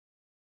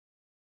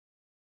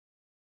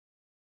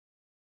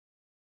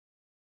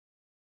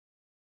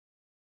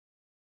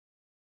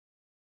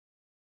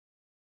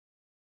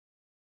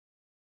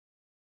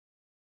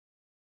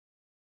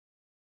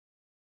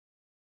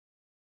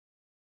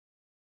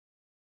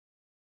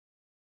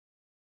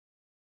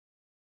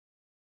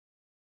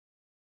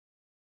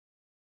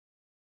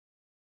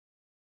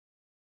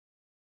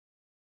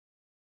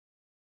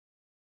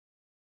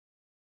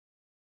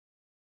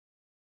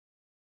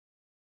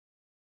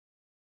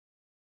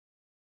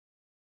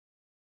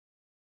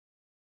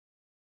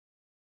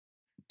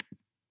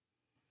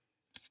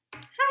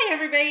Hi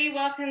everybody,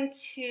 welcome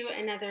to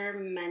another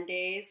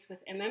Mondays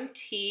with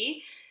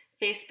MMT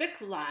Facebook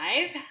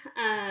Live.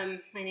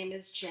 My name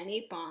is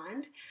Jenny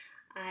Bond.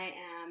 I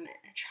am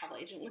a travel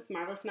agent with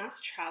Marvelous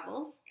Mouse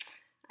Travels.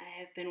 I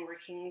have been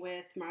working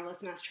with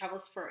Marvelous Mouse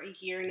Travels for a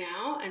year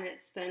now, and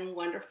it's been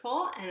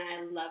wonderful and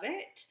I love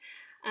it.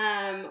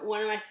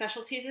 One of my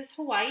specialties is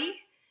Hawaii,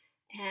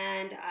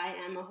 and I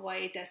am a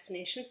Hawaii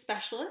destination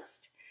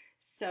specialist.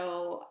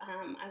 So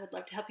I would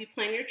love to help you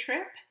plan your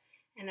trip.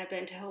 And I've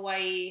been to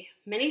Hawaii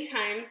many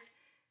times,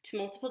 to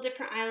multiple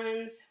different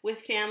islands with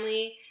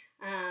family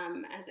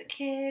as a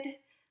kid.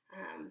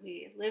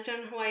 We lived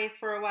on Hawaii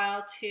for a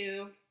while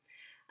too.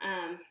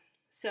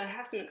 So I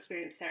have some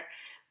experience there.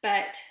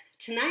 But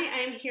tonight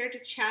I'm here to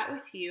chat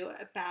with you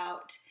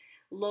about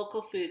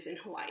local foods in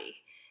Hawaii.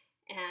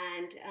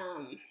 And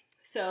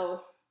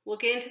so we'll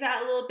get into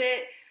that a little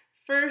bit.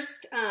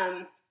 First,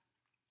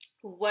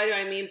 what do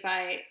I mean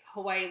by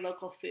Hawaii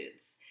local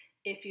foods?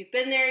 If you've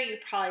been there, you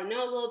probably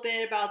know a little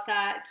bit about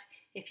that.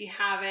 If you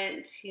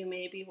haven't, you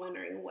may be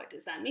wondering, what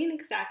does that mean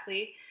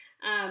exactly?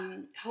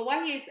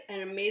 Hawaii is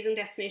an amazing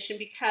destination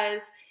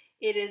because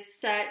it is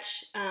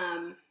such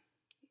a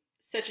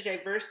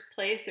diverse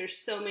place. There's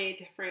so many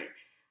different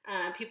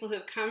people who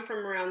have come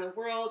from around the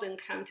world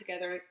and come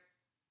together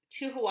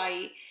to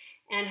Hawaii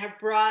and have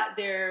brought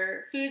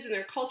their foods and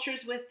their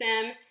cultures with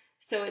them.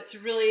 So it's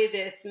really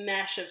this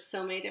mesh of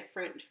so many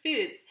different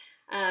foods.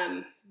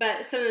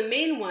 But some of the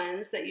main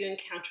ones that you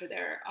encounter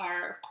there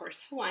are, of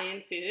course,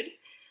 Hawaiian food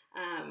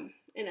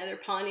and other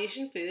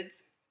Polynesian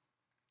foods,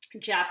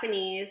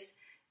 Japanese,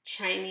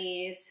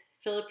 Chinese,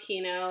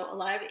 Filipino, a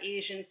lot of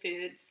Asian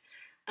foods.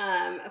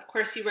 Of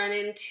course, you run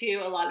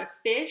into a lot of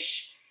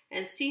fish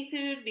and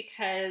seafood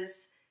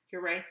because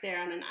you're right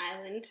there on an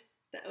island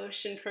the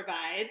ocean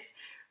provides,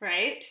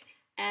 right?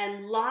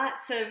 And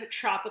lots of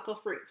tropical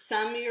fruits,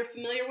 some you're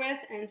familiar with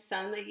and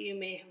some that you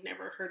may have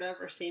never heard of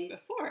or seen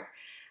before.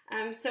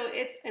 So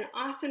it's an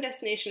awesome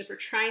destination for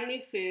trying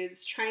new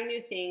foods, trying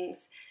new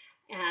things,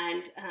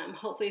 and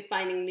hopefully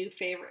finding new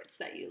favorites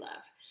that you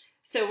love.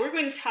 So we're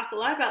going to talk a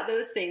lot about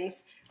those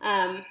things.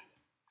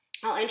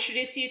 I'll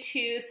introduce you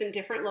to some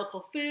different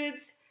local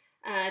foods,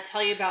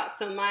 tell you about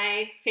some of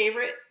my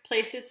favorite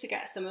places to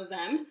get some of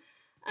them.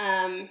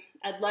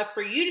 I'd love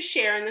for you to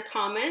share in the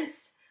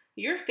comments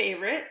your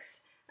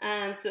favorites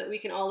so that we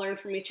can all learn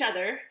from each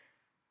other.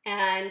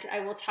 And I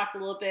will talk a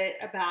little bit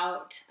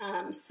about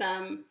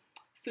some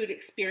food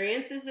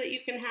experiences that you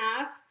can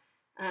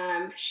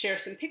have, share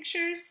some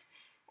pictures,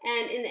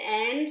 and in the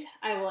end,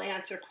 I will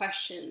answer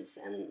questions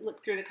and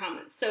look through the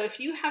comments. So if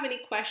you have any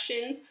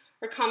questions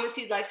or comments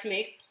you'd like to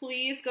make,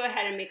 please go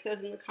ahead and make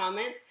those in the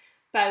comments,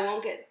 but I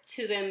won't get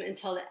to them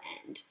until the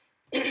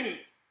end.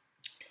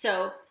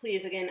 So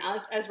please, again,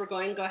 as we're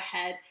going, go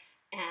ahead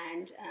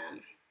and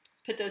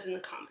put those in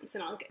the comments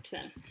and I'll get to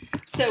them.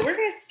 So we're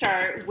going to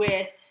start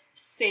with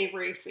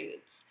savory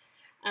foods.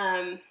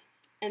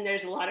 And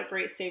there's a lot of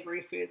great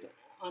savory foods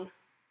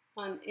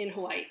in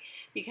Hawaii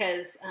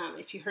because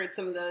if you heard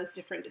some of those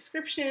different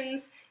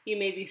descriptions, you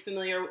may be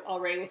familiar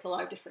already with a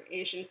lot of different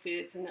Asian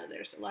foods and know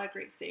there's a lot of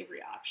great savory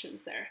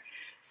options there.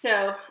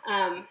 So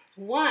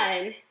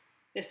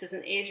this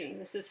isn't Asian,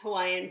 this is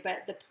Hawaiian,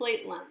 but the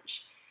plate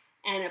lunch.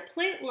 And a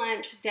plate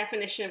lunch,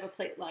 definition of a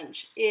plate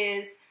lunch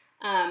is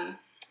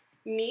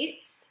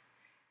meats.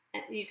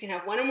 You can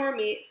have one or more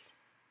meats,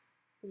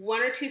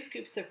 1 or 2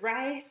 scoops of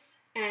rice,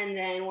 and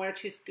then 1 or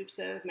 2 scoops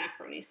of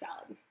macaroni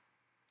salad,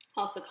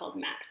 also called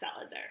mac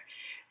salad there.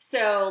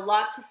 So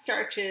lots of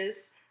starches,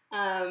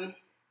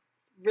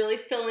 really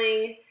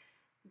filling,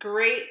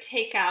 great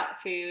takeout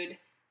food,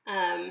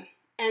 and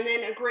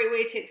then a great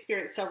way to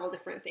experience several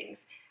different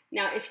things.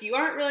 Now, if you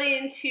aren't really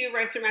into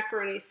rice or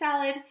macaroni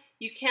salad,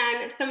 you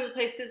can, some of the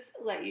places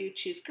let you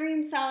choose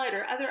green salad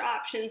or other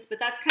options, but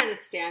that's kind of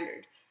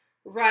standard.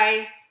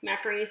 Rice,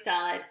 macaroni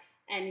salad,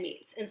 and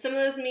meats. And some of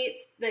those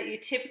meats that you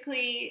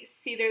typically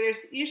see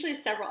there's usually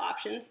several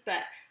options,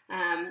 but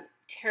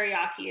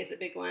teriyaki is a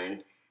big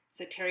one.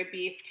 So teri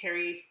beef,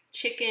 teri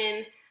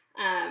chicken,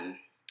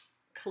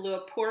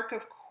 kalua pork,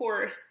 of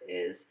course,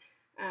 is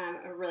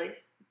a really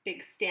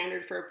big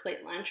standard for a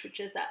plate lunch, which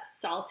is that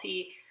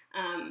salty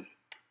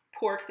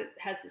pork that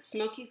has the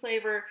smoky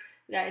flavor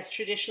that is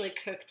traditionally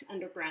cooked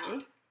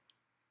underground.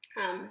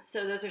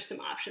 So those are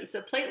some options.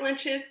 So plate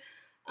lunches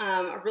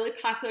are really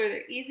popular.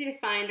 They're easy to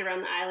find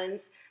around the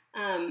islands.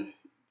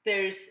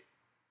 There's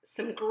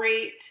some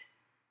great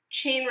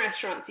chain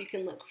restaurants you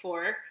can look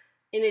for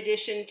in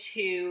addition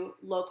to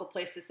local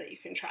places that you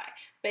can try.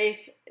 But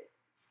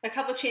a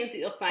couple chains that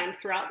you'll find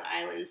throughout the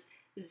islands,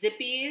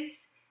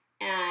 Zippy's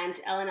and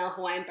L&L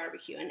Hawaiian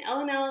Barbecue. And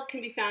L&L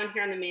can be found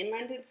here on the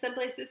mainland in some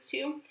places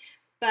too,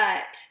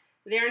 but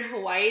there in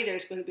Hawaii,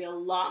 there's going to be a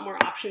lot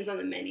more options on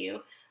the menu.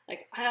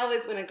 Like I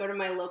always, when I go to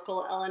my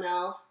local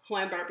L&L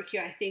Hawaiian Barbecue,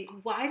 I think,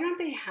 why don't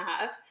they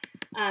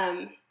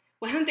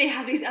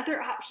have these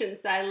other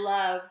options that I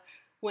love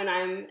when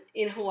I'm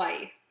in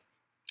Hawaii?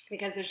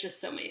 Because there's just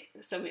so many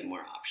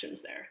more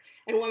options there.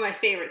 And one of my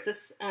favorites,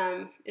 this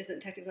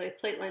isn't technically a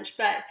plate lunch,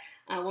 but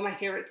one of my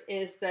favorites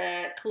is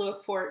the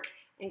kalua pork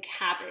and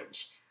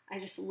cabbage. I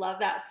just love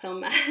that so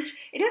much.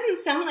 It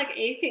doesn't sound like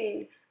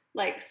anything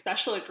like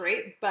special or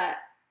great, but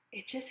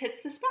it just hits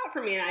the spot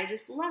for me, and I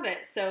just love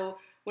it. So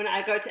when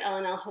I go to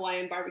L&L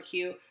Hawaiian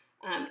Barbecue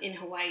in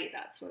Hawaii,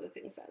 that's one of the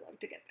things I love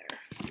to get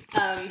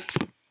there.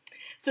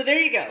 So there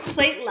you go,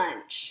 plate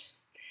lunch.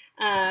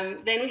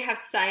 Then we have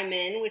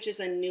Saimin, which is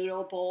a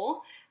noodle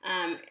bowl.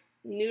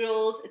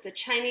 Noodles, it's a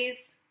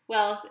Chinese,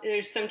 well,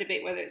 there's some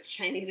debate whether it's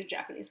Chinese or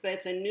Japanese, but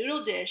it's a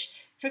noodle dish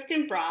cooked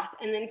in broth,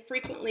 and then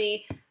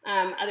frequently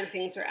other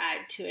things are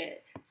added to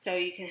it. So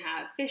you can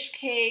have fish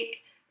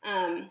cake,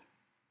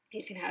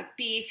 you can have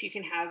beef, you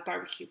can have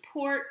barbecue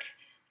pork,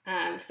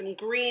 some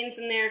greens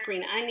in there,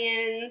 green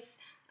onions,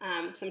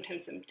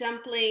 sometimes some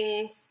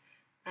dumplings.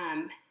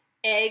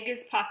 Egg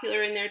is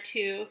popular in there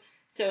too.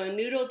 So a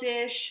noodle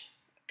dish,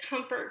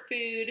 comfort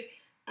food,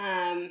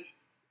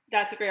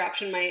 that's a great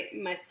option.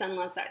 My son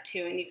loves that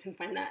too, and you can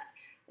find that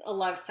a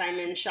lot of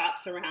Saimin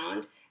shops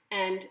around.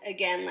 And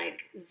again,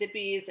 like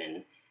Zippy's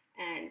and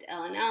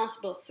L&L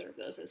both serve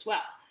those as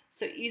well.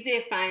 So easy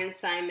to find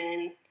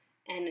Saimin,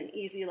 and an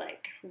easy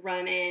like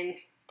run in,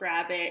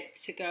 grab it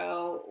to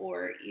go,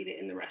 or eat it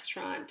in the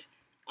restaurant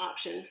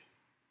option.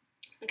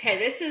 Okay,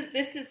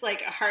 this is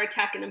like a heart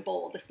attack in a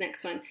bowl, this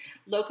next one,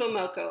 Loco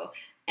Moco.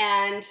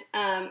 And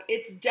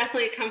it's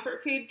definitely a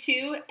comfort food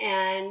too,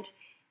 and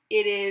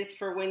it is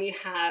for when you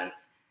have,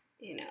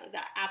 you know,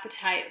 that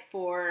appetite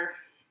for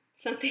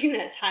something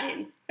that's high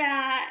in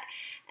fat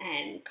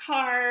and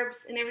carbs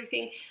and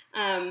everything.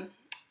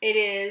 It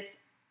is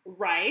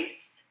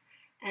rice,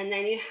 and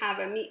then you have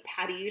a meat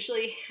patty,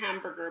 usually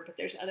hamburger, but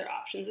there's other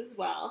options as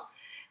well.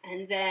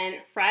 And then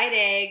fried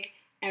egg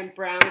and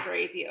brown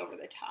gravy over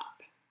the top.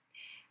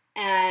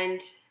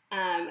 And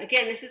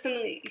again, this is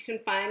something that you can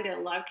find at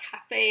a lot of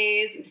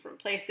cafes and different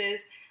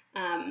places.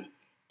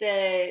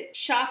 The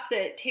shop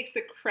that takes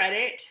the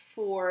credit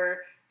for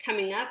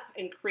coming up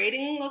and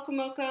creating Loco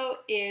Moco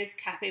is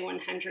Cafe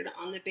 100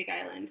 on the Big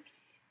Island.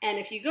 And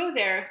if you go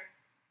there,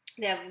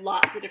 they have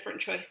lots of different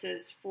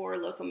choices for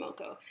Loco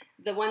Moco.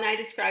 The one I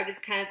described is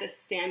kind of the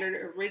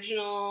standard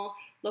original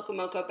Loco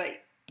Moco,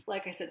 but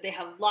like I said, they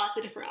have lots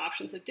of different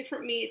options of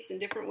different meats and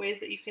different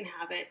ways that you can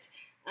have it.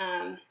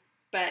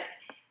 But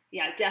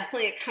yeah,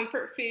 definitely a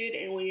comfort food,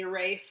 and when you're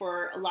ready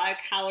for a lot of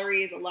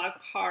calories, a lot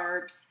of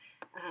carbs,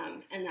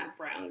 and that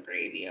brown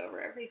gravy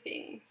over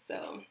everything.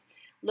 So,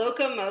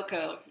 Loco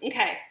Moco.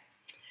 Okay,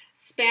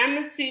 Spam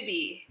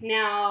musubi.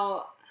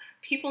 Now,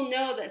 people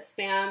know that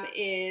Spam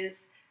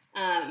is,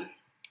 sorry,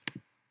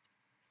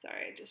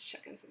 just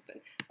checking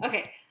something.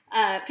 Okay,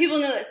 people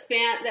know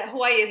that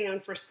Hawaii is known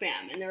for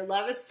Spam, and their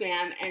love of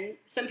Spam, and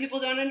some people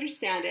don't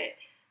understand it,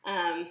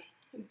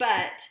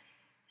 but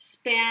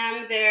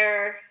Spam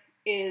there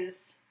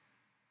is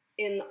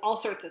in all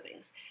sorts of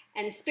things.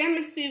 And Spam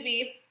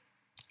musubi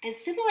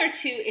is similar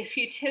to if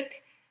you took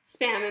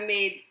Spam and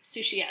made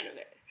sushi out of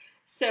it.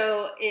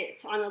 So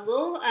it's on a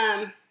little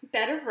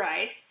bed of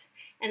rice,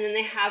 and then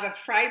they have a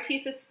fried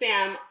piece of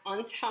Spam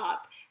on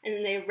top, and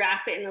then they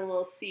wrap it in a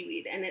little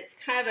seaweed. And it's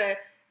kind of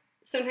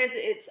sometimes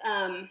it's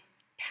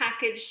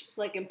packaged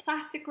like in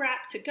plastic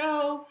wrap to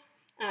go.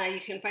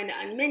 You can find it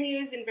on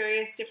menus in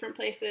various different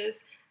places.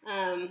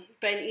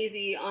 But an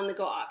easy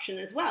on-the-go option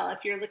as well.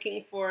 If you're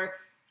looking for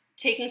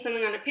taking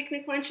something on a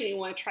picnic lunch and you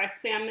want to try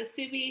Spam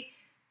musubi,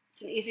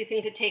 it's an easy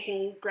thing to take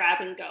and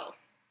grab and go.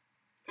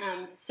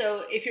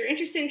 So if you're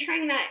interested in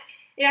trying that,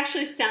 it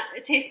actually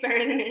it tastes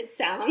better than it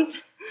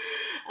sounds.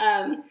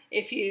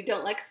 If you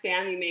don't like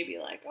Spam, you may be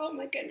like, oh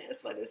my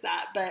goodness, what is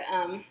that? But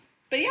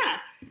yeah,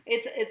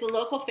 it's a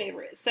local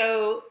favorite.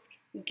 So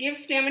give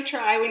Spam a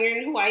try when you're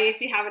in Hawaii if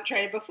you haven't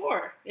tried it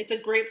before. It's a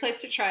great place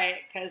to try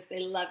it because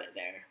they love it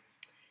there.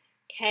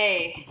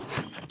 Okay,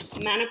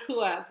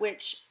 manapua,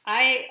 which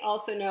I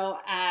also know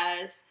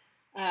as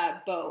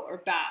bo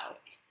or bao.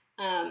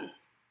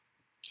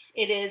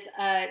 It is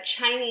a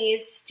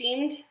Chinese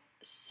steamed,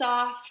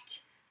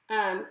 soft,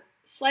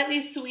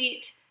 slightly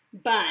sweet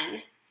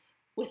bun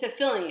with a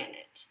filling in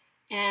it.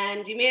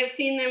 And you may have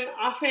seen them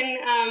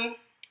often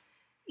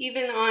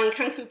even on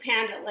Kung Fu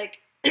Panda,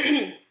 like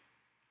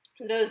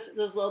those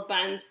little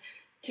buns,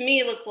 to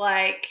me look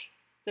like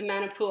the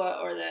manapua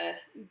or the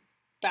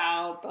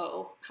bao,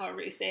 bo,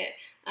 however you say it,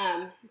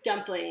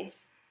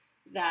 dumplings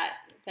that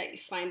you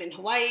find in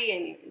Hawaii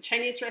and in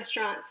Chinese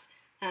restaurants.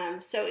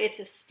 So it's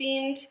a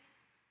steamed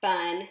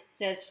bun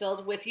that's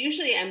filled with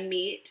usually a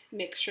meat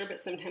mixture, but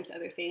sometimes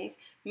other things.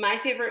 My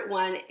favorite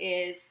one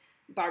is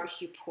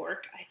barbecue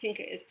pork. I think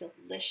it is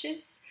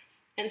delicious.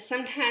 And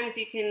sometimes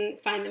you can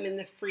find them in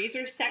the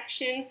freezer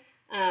section.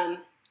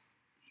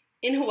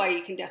 In Hawaii,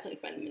 you can definitely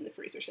find them in the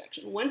freezer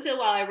section. Once in a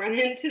while, I run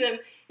into them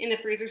in the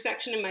freezer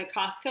section in my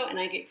Costco, and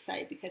I get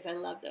excited because I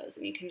love those.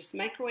 And you can just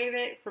microwave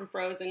it from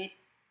frozen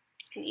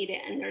and eat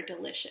it, and they're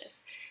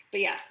delicious.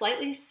 But yeah,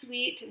 slightly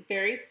sweet,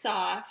 very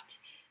soft,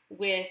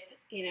 with,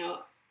 you know,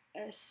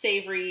 a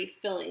savory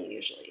filling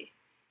usually.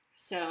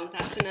 So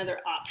that's another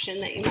option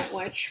that you might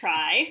want to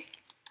try.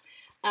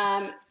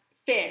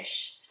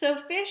 Fish.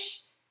 So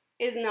fish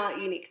is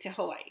not unique to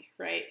Hawaii,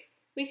 right?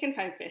 We can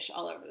find fish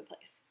all over the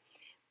place.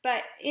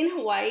 But in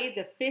Hawaii,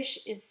 the fish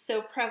is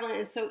so prevalent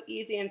and so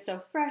easy and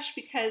so fresh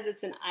because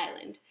it's an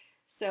island.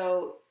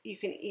 So you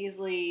can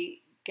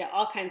easily get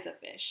all kinds of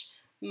fish.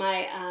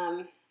 My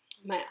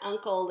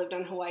uncle lived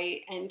on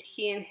Hawaii, and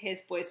he and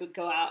his boys would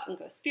go out and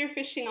go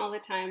spearfishing all the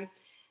time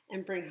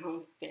and bring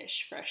home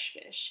fish, fresh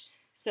fish.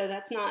 So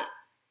that's not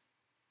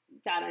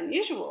that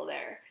unusual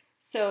there.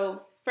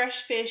 So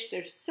fresh fish,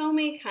 there's so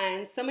many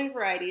kinds, so many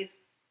varieties,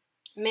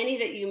 many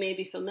that you may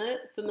be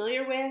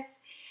familiar with,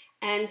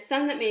 and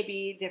some that may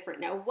be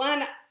different. Now,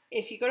 one,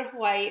 if you go to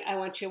Hawaii, I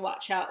want you to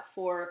watch out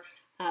for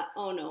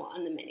ono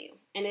on the menu.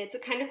 And it's a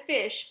kind of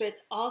fish, but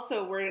it's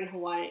also a word in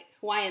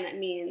Hawaiian that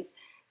means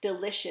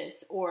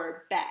delicious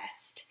or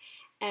best.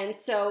 And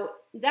so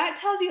that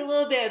tells you a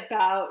little bit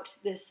about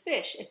this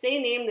fish. If they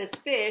name this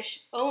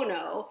fish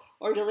ono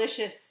or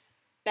delicious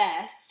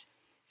best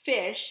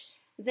fish,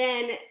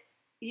 then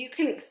you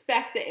can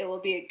expect that it will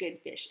be a good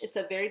fish. It's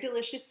a very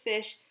delicious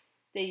fish.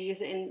 They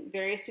use it in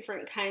various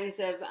different kinds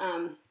of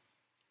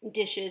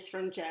dishes,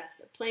 from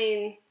just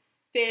plain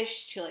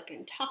fish to like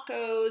in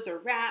tacos or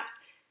wraps,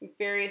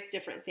 various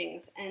different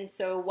things. And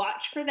so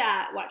watch for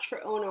that, watch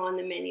for ono on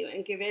the menu,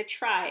 and give it a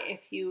try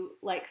if you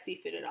like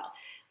seafood at all.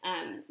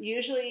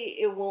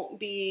 Usually it won't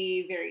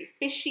be very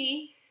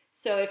fishy.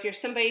 So if you're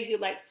somebody who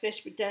likes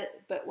fish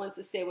but wants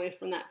to stay away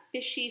from that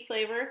fishy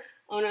flavor,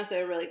 ono's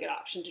a really good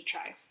option to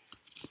try.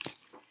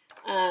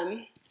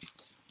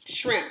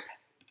 Shrimp.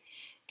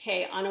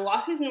 Okay, on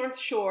Oahu's North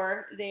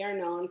Shore, they are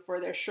known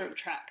for their shrimp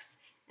trucks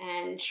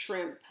and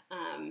shrimp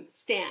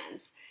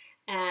stands.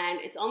 And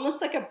it's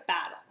almost like a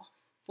battle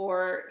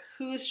for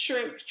whose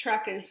shrimp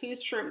truck and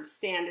whose shrimp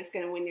stand is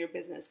going to win your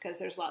business, because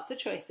there's lots of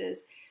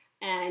choices.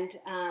 And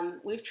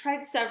we've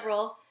tried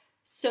several.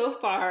 So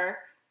far,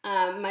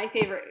 my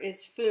favorite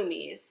is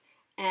Fumi's.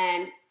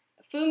 And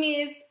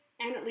Fumi's,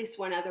 and at least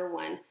one other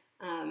one,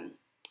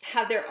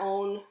 have their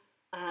own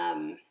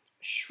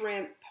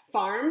shrimp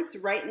farms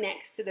right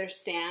next to their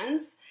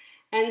stands.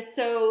 And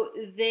so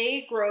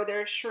they grow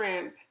their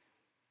shrimp.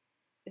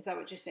 Is that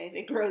what you say?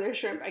 They grow their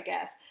shrimp, I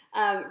guess,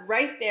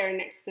 right there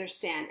next to their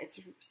stand.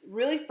 It's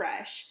really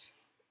fresh,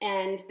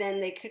 and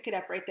then they cook it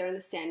up right there in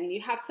the stand. And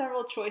you have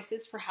several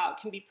choices for how it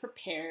can be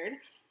prepared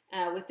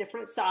with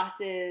different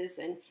sauces,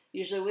 and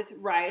usually with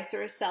rice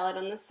or a salad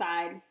on the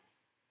side,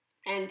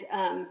 and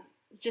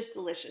just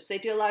delicious. They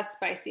do a lot of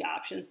spicy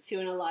options too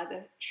in a lot of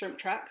the shrimp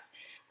trucks.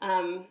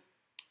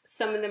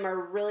 Some of them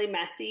are really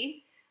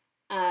messy.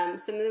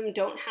 Some of them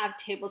don't have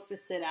tables to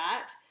sit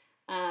at.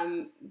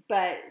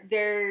 But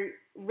they're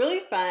really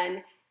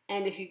fun,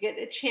 and if you get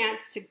the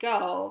chance to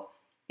go,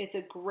 it's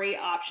a great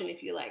option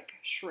if you like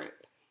shrimp.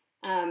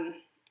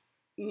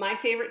 My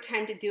favorite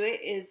time to do it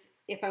is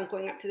if I'm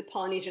going up to the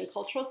Polynesian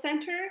Cultural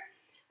Center.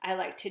 I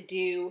like to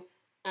do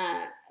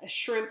a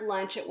shrimp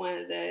lunch at one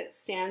of the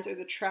stands or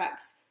the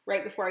trucks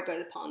right before I go to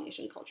the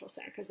Polynesian Cultural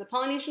Center, because the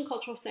Polynesian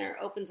Cultural Center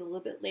opens a little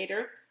bit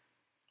later.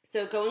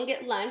 So go and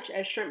get lunch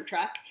at a shrimp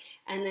truck,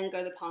 and then go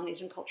to the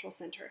Polynesian Cultural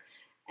Center.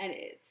 And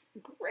it's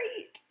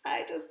great.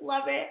 I just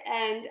love it.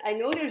 And I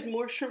know there's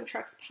more shrimp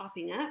trucks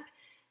popping up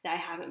that I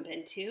haven't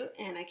been to,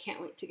 and I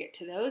can't wait to get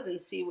to those and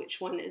see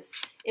which one is,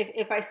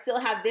 if I still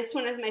have this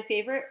one as my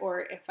favorite,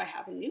 or if I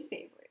have a new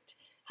favorite.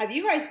 Have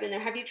you guys been there?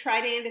 Have you tried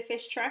any of the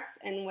fish trucks,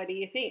 and what do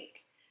you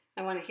think?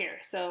 I want to hear.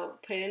 So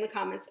put it in the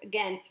comments.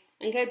 Again,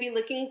 I'm going to be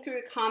looking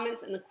through the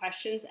comments and the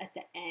questions at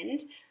the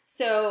end.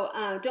 So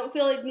don't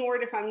feel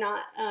ignored if I'm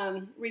not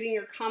reading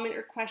your comment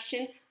or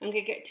question. I'm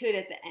going to get to it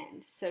at the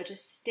end. So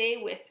just stay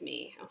with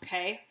me,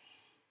 okay?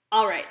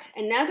 All right,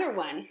 another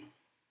one,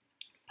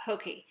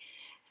 poke.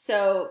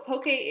 So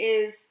poke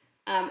is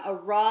a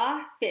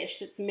raw fish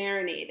that's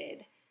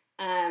marinated.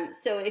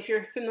 So if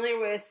you're familiar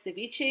with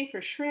ceviche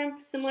for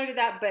shrimp, similar to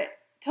that, but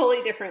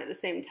totally different at the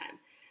same time.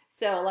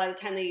 So a lot of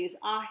the time they use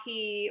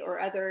ahi or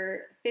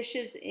other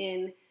fishes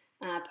in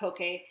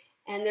poke.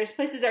 And there's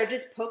places that are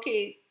just poke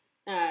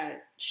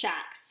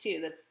shacks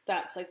too.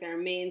 That's like their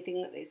main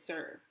thing that they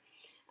serve.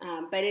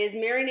 But it is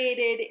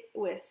marinated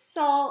with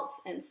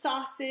salts and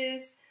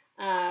sauces,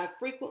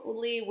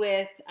 frequently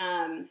with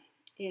a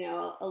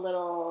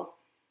little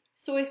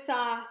soy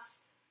sauce,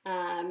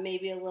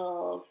 maybe a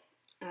little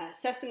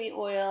sesame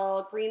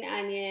oil, green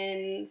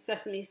onion,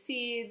 sesame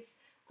seeds,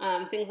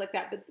 things like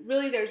that. But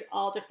really there's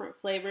all different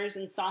flavors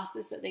and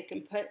sauces that they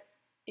can put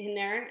in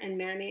there and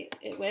marinate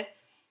it with.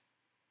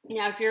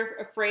 Now, if you're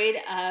afraid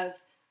of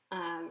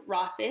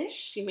raw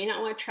fish, you may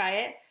not want to try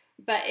it.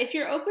 But if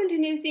you're open to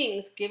new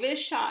things, give it a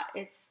shot.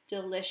 It's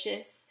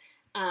delicious.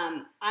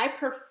 I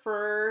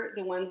prefer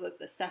the ones with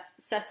the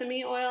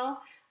sesame oil.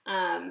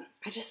 I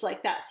just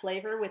like that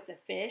flavor with the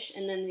fish.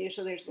 And then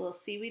usually there's a little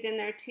seaweed in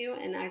there too.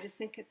 And I just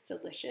think it's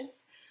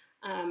delicious.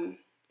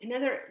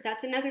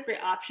 That's another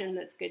great option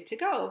that's good to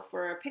go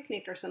for a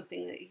picnic or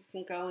something, that you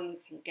can go and you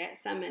can get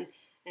some and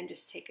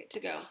just take it to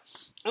go.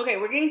 Okay,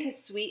 we're getting to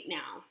sweet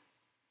now.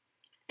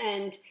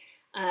 And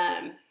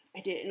I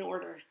did it in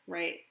order,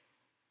 right?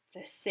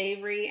 The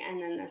savory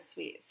and then the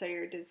sweet. So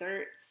your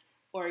desserts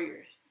or your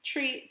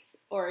treats,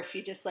 or if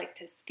you just like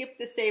to skip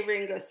the savory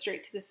and go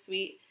straight to the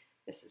sweet,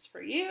 this is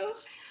for you.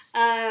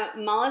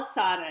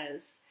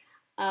 Malasadas.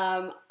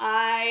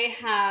 I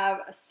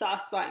have a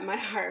soft spot in my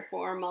heart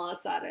for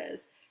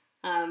malasadas.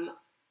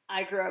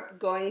 I grew up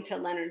going to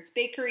Leonard's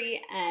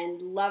Bakery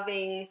and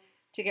loving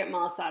to get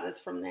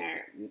malasadas from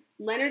there.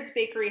 Leonard's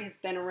Bakery has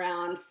been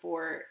around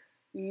for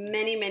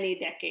many, many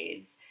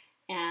decades,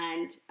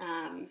 and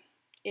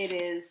it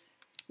is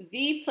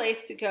the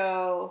place to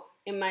go,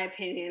 in my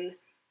opinion,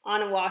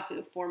 on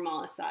Oahu for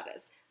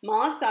malasadas.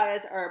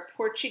 Malasadas are a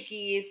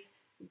Portuguese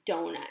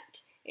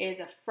donut. It is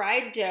a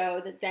fried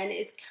dough that then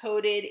is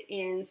coated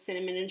in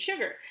cinnamon and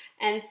sugar.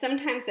 And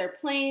sometimes they're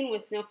plain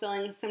with no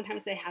filling.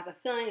 Sometimes they have a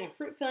filling, a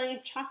fruit filling,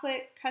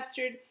 chocolate,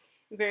 custard,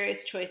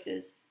 various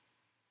choices.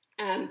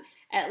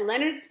 At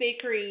Leonard's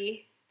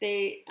Bakery,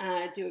 they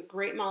do a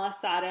great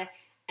malasada,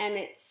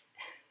 and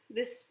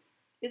this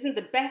isn't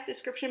the best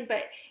description,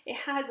 but it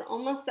has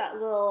almost that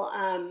little,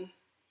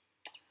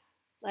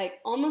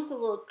 almost a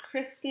little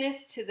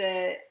crispness to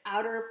the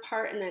outer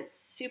part, and then it's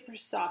super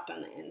soft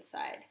on the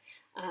inside.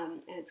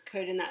 And it's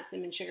coated in that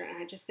cinnamon sugar, and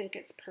I just think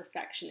it's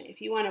perfection. If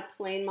you want a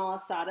plain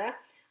malasada,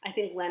 I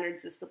think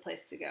Leonard's is the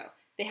place to go.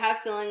 They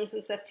have fillings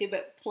and stuff too,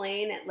 but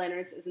plain at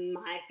Leonard's is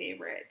my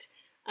favorite.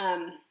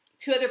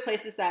 Two other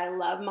places that I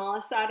love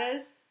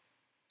malasadas,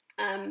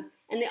 and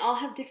they all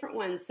have different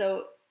ones.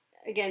 So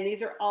again,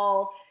 these are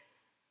all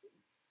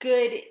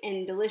good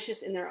and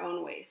delicious in their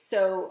own ways.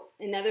 So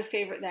another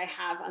favorite that I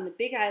have on the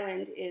Big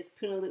Island is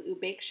Punalu'u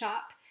Bake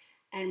Shop,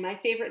 and my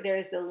favorite there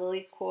is the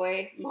Lily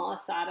Koi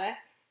malasada.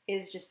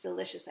 Is just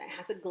delicious. It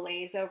has a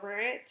glaze over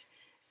it,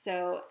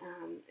 so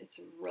it's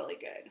really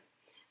good.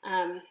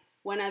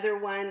 One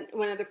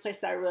other place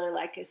that I really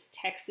like is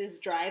Texas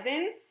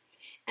Drive-In,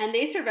 and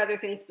they serve other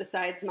things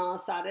besides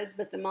malasadas,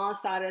 but the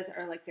malasadas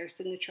are like their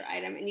signature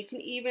item, and you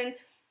can even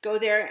go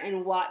there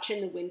and watch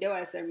in the window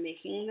as they're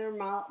making their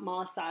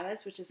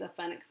malasadas, which is a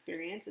fun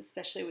experience,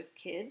 especially with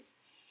kids.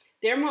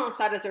 Their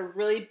malasadas are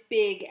really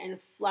big and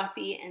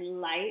fluffy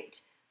and light,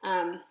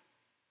 and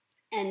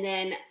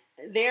then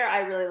there I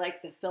really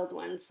like the filled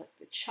ones, like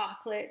the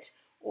chocolate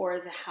or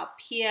the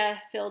haupia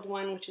filled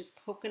one, which is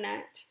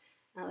coconut,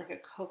 like a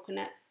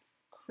coconut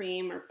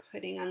cream or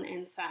pudding on the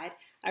inside.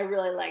 I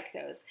really like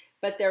those,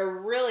 but they're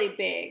really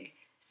big.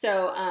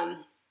 So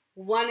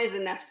one is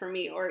enough for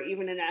me, or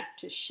even enough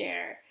to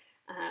share.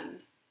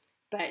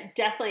 But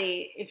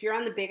definitely, if you're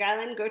on the Big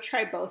Island, go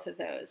try both of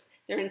those.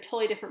 They're in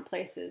totally different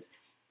places.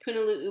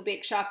 Punalu'u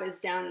Bake Shop is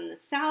down in the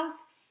south,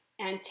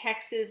 and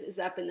Texas is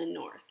up in the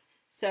north.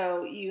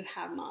 So you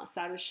have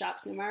malasada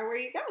shops no matter where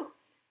you go.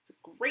 It's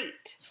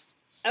great.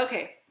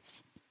 Okay,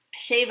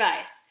 shave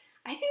ice.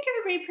 I think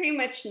everybody pretty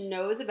much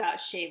knows about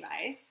shave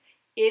ice.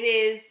 It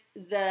is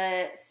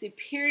the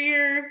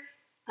superior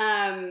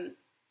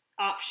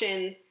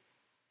option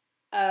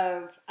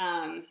of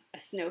a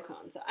snow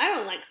cone. So I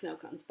don't like snow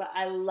cones, but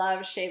I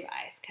love shave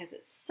ice because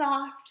it's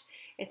soft.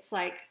 It's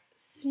like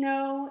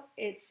snow.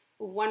 It's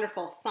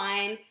wonderful,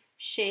 fine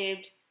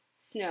shaved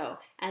snow.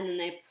 And then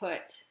they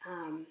put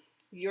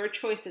your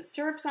choice of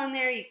syrups on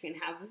there. You can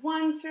have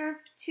 1 syrup,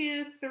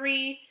 2,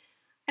 3.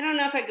 I don't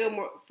know if I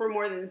go for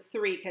more than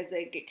 3 because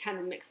they get kind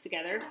of mixed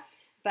together.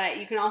 But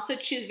you can also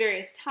choose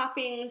various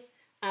toppings.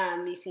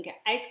 You can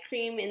get ice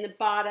cream in the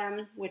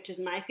bottom, which is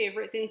my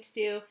favorite thing to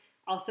do.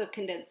 Also,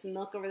 condensed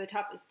milk over the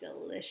top is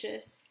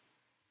delicious.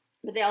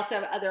 But they also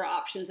have other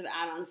options of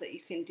add-ons that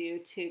you can do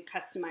to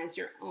customize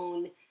your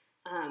own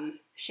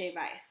shave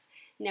ice.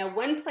 Now,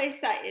 one place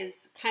that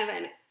is kind of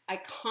an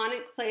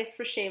iconic place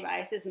for shave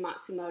ice is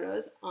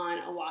Matsumoto's on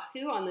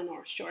Oahu on the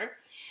North Shore.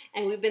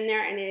 And we've been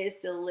there, and it is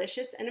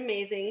delicious and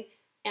amazing.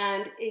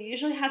 And it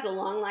usually has a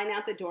long line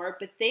out the door,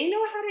 but they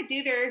know how to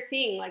do their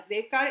thing. Like,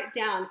 they've got it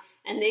down,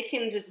 and they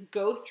can just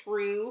go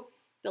through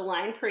the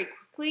line pretty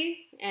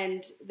quickly,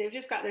 and they've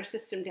just got their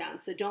system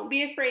down. So don't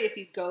be afraid if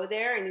you go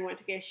there and you want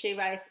to get shave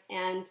ice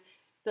and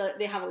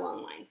they have a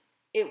long line.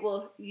 It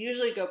will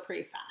usually go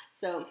pretty fast.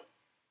 So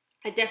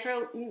I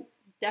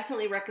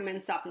definitely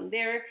recommend stopping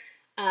there.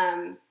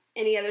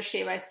 Any other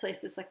shave ice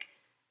places,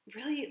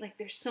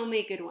 there's so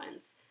many good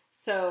ones.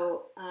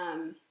 So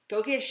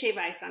go get a shave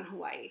ice on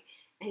Hawaii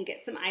and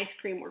get some ice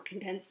cream or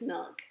condensed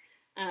milk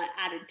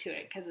added to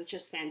it because it's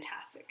just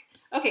fantastic.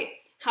 Okay,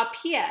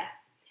 haupia.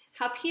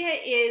 Haupia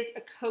is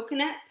a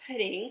coconut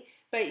pudding,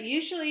 but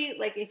usually,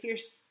 like if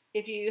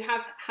you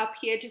have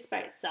haupia just by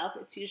itself,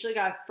 it's usually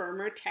got a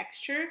firmer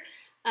texture,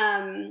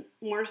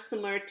 more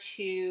similar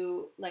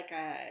to like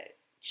a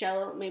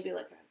jello, maybe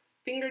like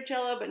a finger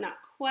jello, but not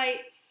quite.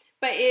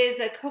 But it is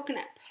a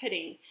coconut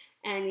pudding,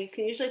 and you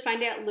can usually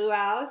find it at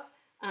luau's.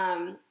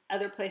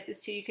 Other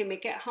places too. You can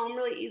make it at home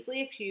really easily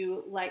if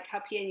you like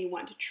haupia and you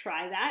want to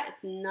try that.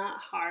 It's not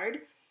hard.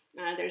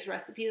 There's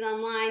recipes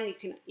online. You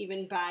can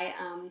even buy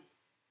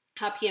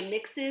haupia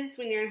mixes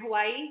when you're in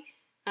Hawaii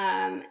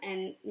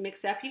and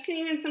mix up. You can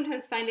even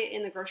sometimes find it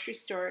in the grocery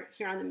store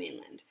here on the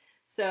mainland.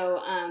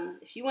 So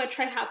if you want to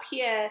try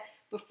haupia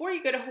before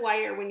you go to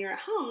Hawaii or when you're at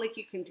home,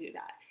 you can do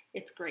that.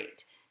 It's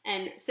great.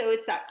 And so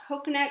it's that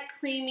coconut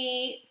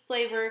creamy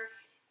flavor.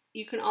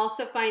 You can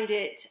also find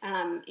it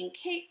in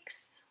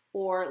cakes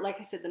or like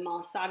I said, the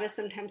malasadas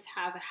sometimes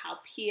have a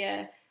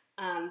haupia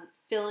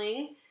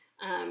filling.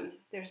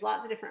 There's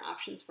lots of different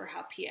options for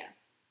haupia.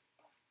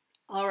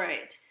 All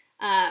right,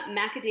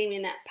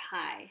 macadamia nut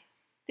pie.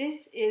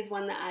 This is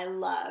one that I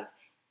love.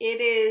 It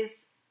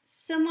is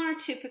similar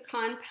to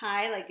pecan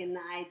pie, like in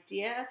the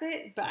idea of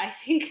it, but I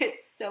think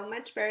it's so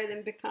much better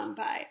than pecan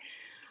pie.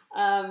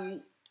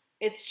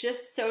 It's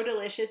just so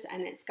delicious,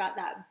 and it's got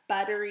that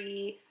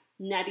buttery,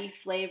 nutty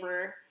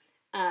flavor.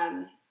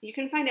 You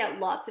can find out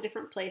lots of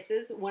different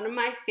places. One of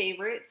my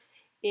favorites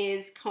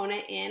is Kona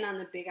Inn on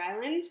the Big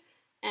Island,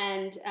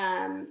 and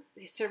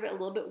they serve it a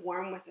little bit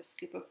warm with a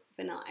scoop of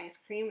vanilla ice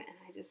cream, and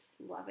I just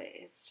love it.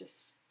 It's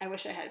just, I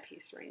wish I had a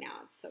piece right now.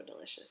 It's so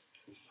delicious.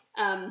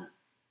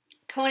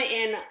 Kona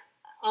Inn,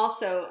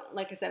 also,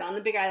 like I said, on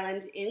the Big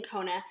Island in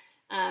Kona,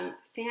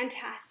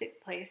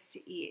 fantastic place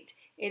to eat.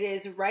 It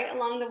is right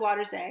along the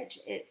water's edge.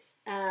 It's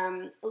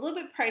a little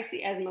bit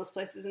pricey, as most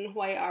places in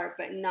Hawaii are,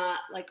 but not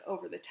like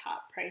over the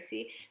top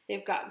pricey.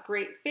 They've got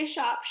great fish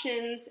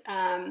options,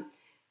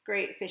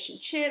 great fish and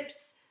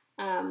chips,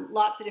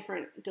 lots of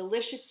different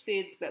delicious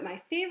foods, but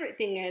my favorite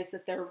thing is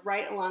that they're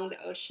right along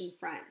the ocean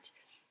front.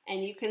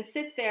 And you can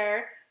sit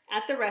there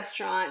at the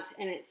restaurant,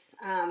 and it's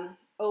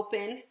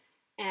open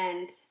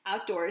and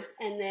outdoors,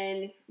 and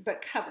then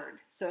but covered.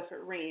 So if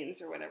it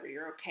rains or whatever,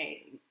 you're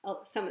okay.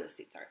 Some of the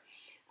seats are.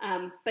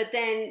 But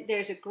then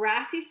there's a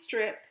grassy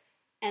strip,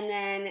 and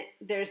then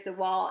there's the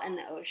wall and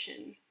the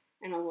ocean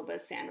and a little bit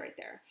of sand right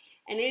there.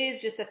 And it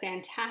is just a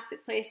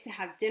fantastic place to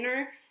have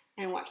dinner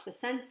and watch the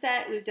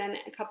sunset. We've done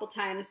it a couple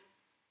times.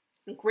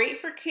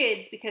 Great for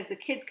kids because the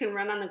kids can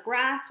run on the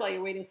grass while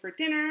you're waiting for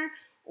dinner,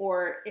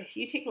 or if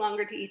you take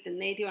longer to eat than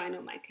they do, I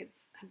know my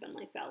kids have been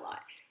like that a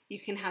lot. You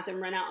can have them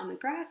run out on the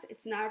grass.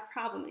 It's not a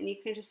problem, and you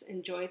can just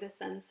enjoy the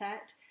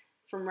sunset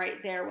from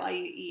right there while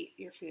you eat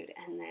your food,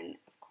 and then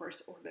of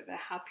course order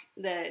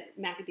the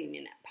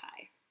macadamia nut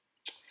pie.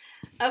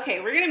 Okay,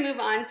 we're gonna move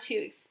on to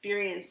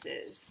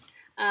experiences.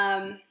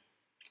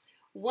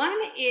 One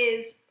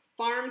is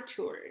farm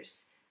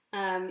tours.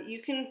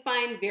 You can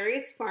find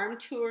various farm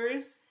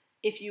tours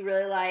if you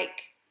really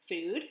like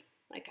food,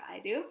 like I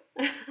do.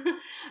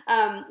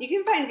 You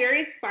can find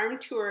various farm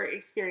tour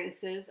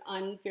experiences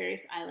on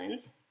various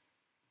islands.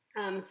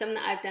 Some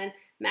that I've done,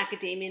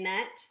 macadamia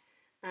nut.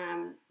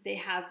 They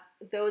have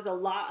those a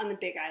lot on the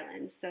Big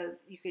Island. So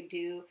you could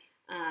do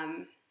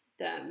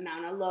the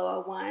Mauna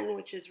Loa one,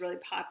 which is really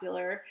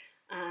popular.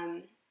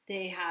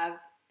 They have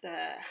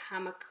the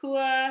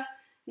Hamakua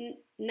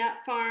nut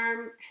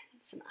farm,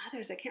 and some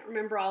others. I can't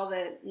remember all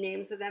the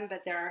names of them,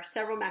 but there are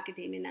several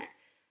macadamia nut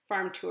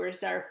farm tours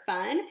that are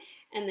fun.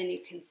 And then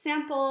you can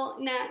sample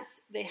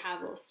nuts. They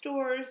have little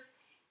stores.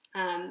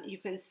 You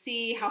can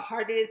see how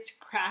hard it is to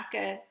crack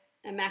a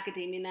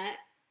macadamia nut.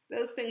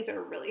 Those things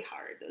are really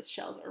hard. Those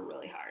shells are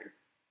really hard.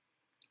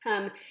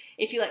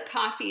 If you like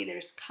coffee,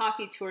 there's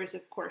coffee tours,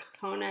 of course.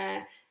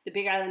 Kona, the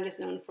Big Island, is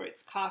known for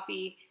its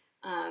coffee.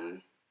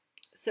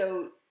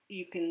 So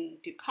you can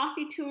do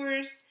coffee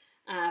tours.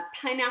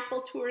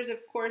 Pineapple tours,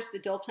 of course. The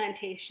Dole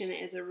Plantation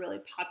is a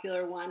really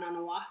popular one on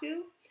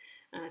Oahu.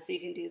 So you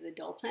can do the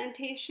Dole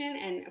Plantation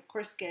and, of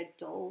course, get a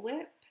Dole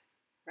Whip,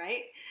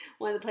 right?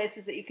 One of the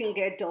places that you can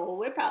get a Dole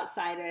Whip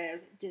outside of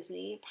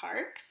Disney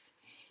parks.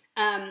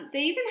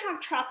 They even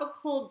have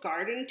tropical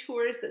garden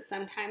tours that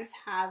sometimes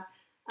have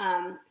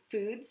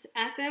foods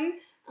at them,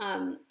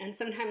 and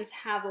sometimes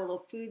have a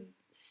little food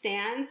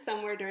stand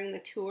somewhere during the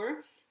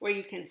tour where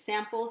you can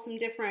sample some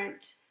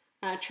different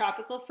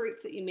tropical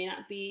fruits that you may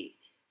not be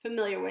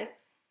familiar with,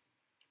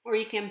 or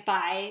you can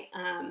buy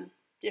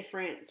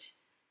different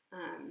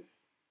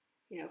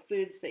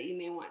foods that you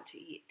may want to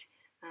eat.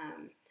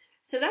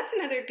 So that's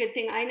another good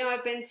thing. I know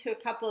I've been to a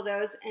couple of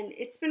those, and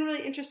it's been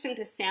really interesting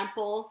to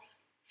sample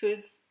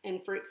foods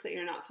and fruits that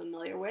you're not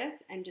familiar with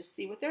and just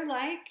see what they're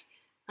like.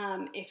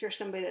 If you're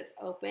somebody that's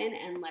open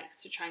and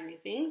likes to try new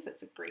things,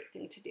 that's a great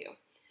thing to do.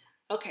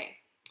 Okay,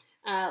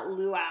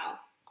 luau.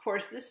 Of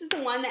course, this is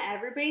the one that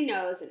everybody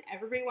knows, and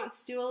everybody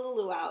wants to do a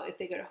luau if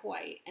they go to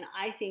Hawaii, and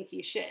I think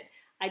you should.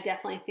 I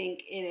definitely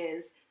think it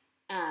is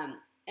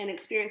an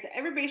experience that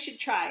everybody should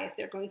try if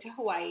they're going to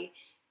Hawaii,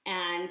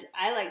 and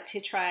I like to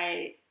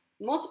try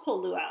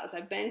multiple luau's.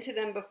 I've been to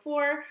them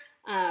before.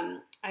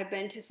 I've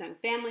been to some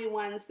family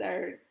ones that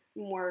are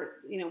more,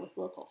 with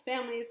local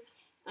families.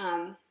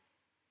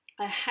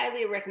 I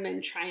highly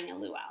recommend trying a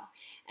luau.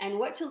 And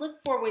what to look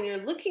for when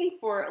you're looking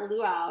for a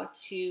luau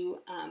to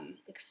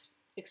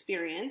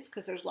experience,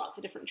 because there's lots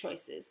of different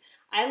choices.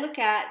 I look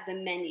at the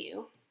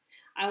menu.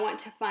 I want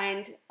to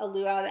find a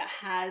luau that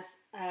has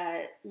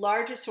a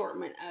large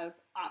assortment of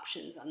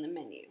options on the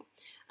menu.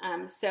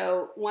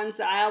 So ones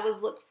that I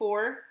always look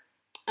for,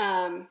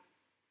 are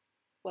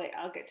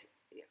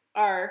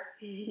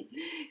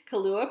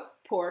Kalua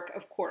pork,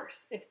 of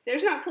course. If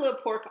there's not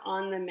Kalua pork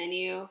on the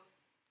menu,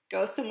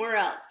 go somewhere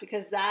else,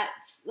 because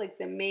that's like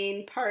the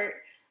main part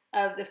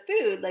of the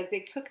food. Like,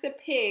 they cook the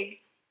pig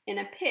in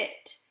a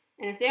pit,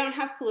 and if they don't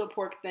have Kalua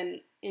pork,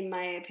 then in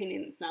my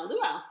opinion, it's not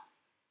luau.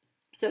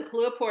 So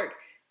Kalua pork,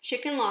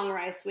 chicken long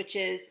rice, which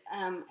is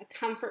a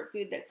comfort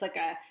food that's like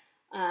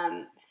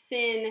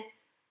thin,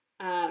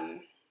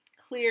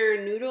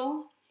 clear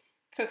noodle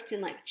cooked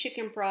in like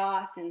chicken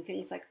broth and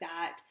things like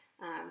that.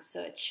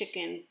 So a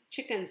chicken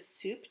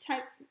soup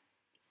type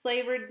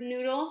flavored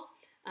noodle.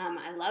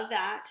 I love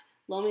that.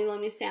 Lomi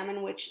lomi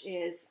salmon, which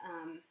is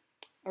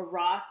a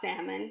raw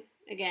salmon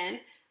again.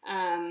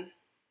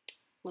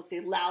 Let's see,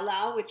 lau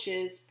lau, which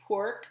is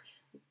pork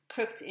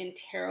cooked in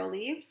taro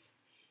leaves.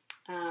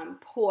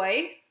 Poi,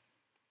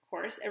 of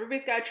course.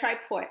 Everybody's got to try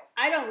poi.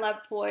 I don't love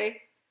poi,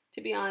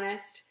 to be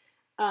honest.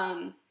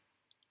 Some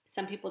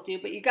people do,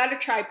 but you got to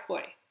try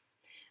poi.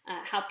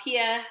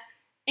 Halpia.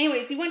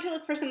 Anyways, you want to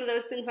look for some of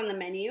those things on the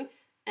menu,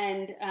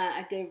 and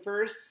a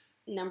diverse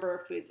number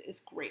of foods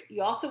is great.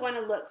 You also want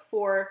to look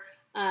for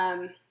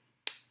a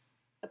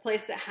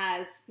place that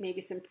has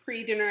maybe some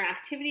pre-dinner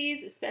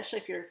activities, especially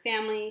if you're a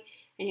family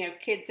and you have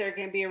kids that are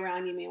going to be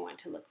around. You may want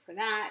to look for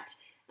that.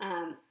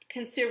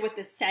 Consider what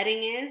the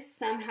setting is.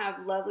 Some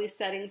have lovely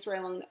settings right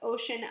along the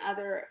ocean.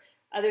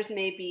 Others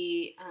may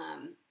be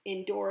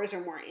indoors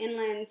or more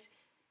inland.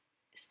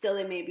 Still,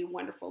 they may be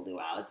wonderful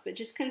luau's, but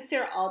just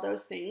consider all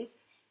those things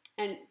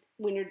and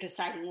when you're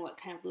deciding what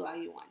kind of luau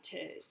you want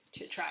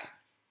to try.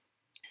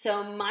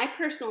 So my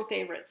personal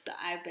favorites that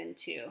I've been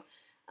to,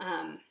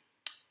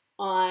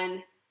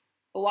 on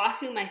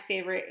Oahu, my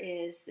favorite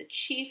is the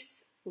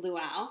Chief's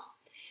Luau.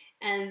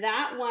 And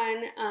that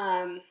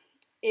one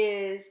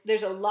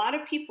there's a lot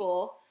of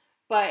people,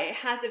 but it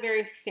has a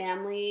very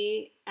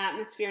family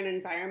atmosphere and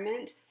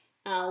environment.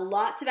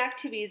 Lots of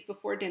activities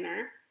before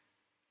dinner,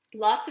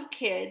 lots of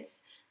kids,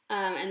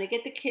 and they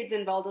get the kids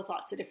involved with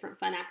lots of different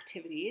fun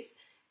activities,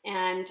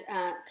 and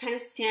kind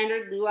of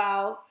standard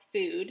luau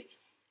food.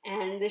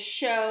 And the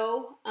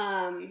show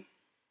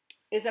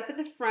is up at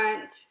the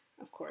front,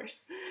 of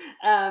course,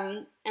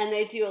 and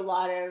they do a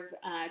lot of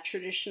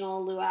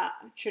traditional luau,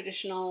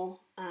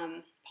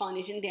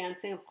 Polynesian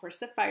dancing, of course,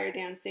 the fire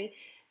dancing.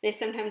 They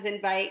sometimes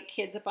invite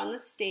kids up on the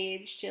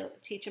stage to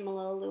teach them a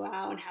little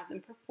luau and have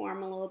them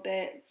perform a little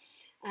bit.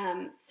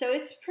 So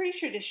it's pretty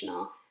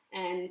traditional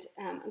and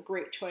a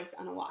great choice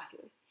on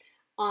Oahu.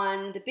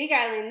 On the Big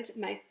Island,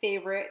 my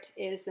favorite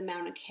is the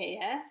Mauna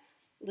Kea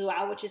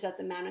Luau, which is at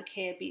the Mauna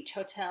Kea Beach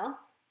Hotel,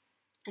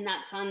 and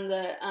that's on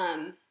the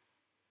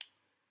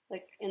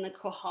like in the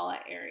Kohala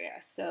area,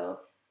 so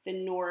the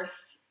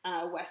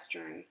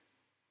northwestern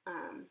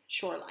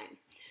shoreline.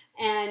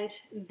 And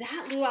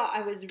that luau,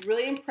 I was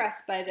really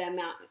impressed by the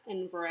amount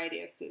and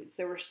variety of foods.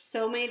 There were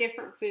so many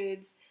different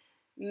foods,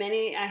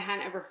 many I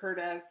hadn't ever heard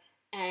of,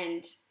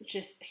 and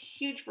just a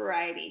huge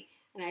variety.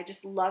 And I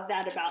just love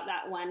that about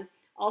that one.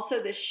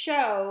 Also, the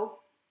show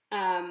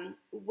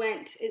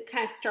it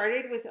kind of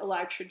started with a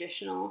lot of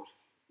traditional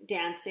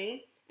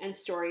dancing and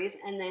stories,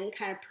 and then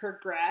kind of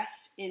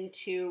progressed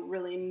into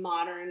really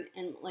modern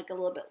and like a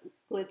little bit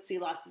glitzy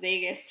Las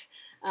Vegas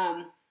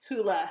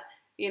hula,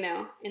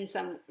 in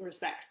some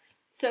respects.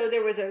 So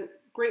there was a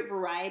great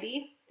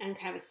variety and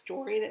kind of a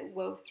story that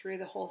wove through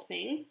the whole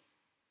thing.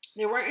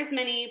 There weren't as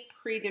many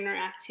pre-dinner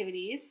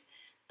activities,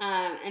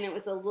 and it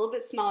was a little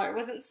bit smaller. It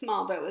wasn't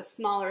small, but it was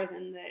smaller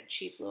than the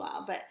Chief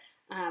Luau. But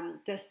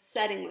the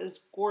setting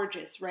was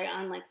gorgeous, right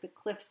on like the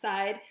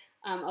cliffside,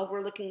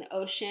 overlooking the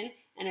ocean,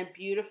 and a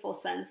beautiful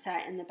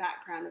sunset in the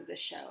background of the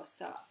show.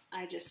 So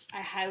I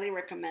highly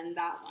recommend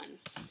that one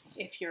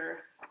if you're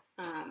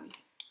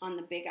on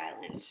the Big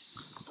Island.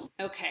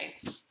 Okay,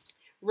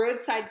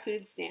 roadside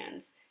food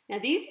stands. Now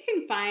these you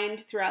can find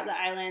throughout the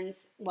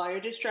islands. While you're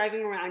just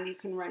driving around, you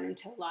can run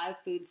into live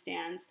food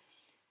stands,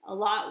 a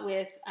lot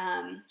with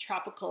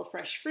tropical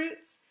fresh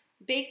fruits,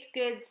 baked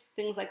goods,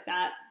 things like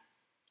that.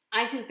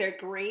 I think they're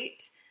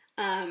great.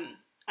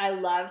 I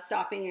love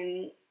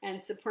stopping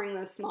and supporting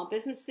those small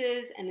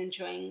businesses and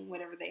enjoying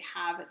whatever they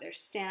have at their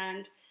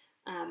stand.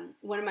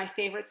 One of my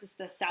favorites is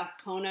the South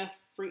Kona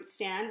fruit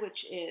stand,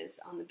 which is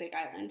on the Big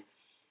Island.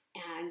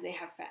 And they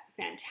have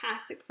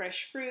fantastic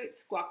fresh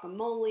fruits,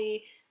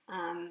 guacamole,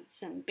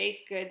 some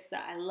baked goods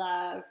that I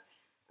love.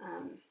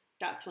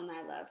 That's one that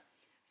I love.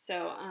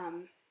 So,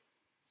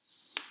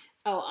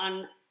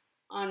 on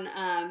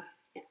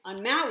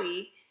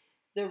Maui,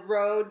 the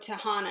road to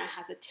Hana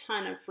has a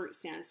ton of fruit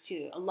stands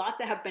too. A lot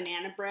that have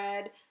banana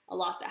bread, a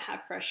lot that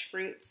have fresh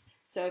fruits.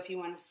 So if you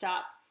want to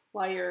stop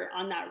while you're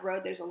on that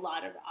road, there's a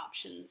lot of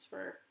options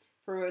for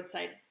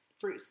roadside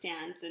fruit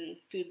stands and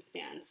food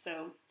stands.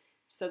 So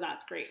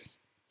that's great.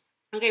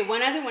 Okay,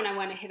 one other one I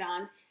want to hit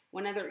on,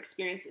 one other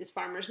experience is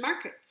farmers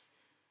markets.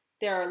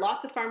 There are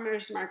lots of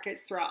farmers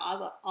markets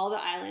throughout all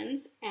the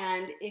islands,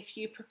 and if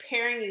you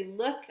prepare and you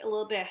look a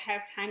little bit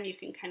ahead of time, you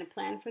can kind of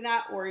plan for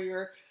that, or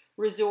your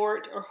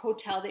resort or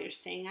hotel that you're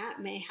staying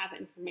at may have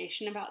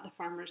information about the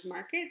farmers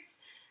markets.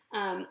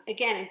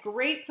 Again, a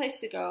great place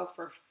to go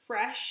for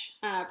fresh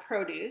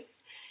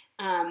produce,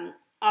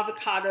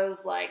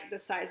 avocados like the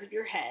size of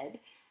your head,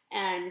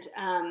 and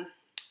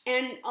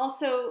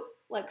also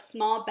like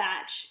small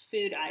batch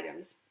food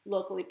items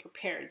locally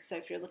prepared. So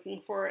if you're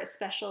looking for a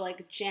special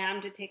like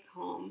jam to take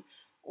home,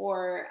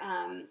 or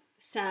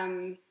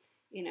some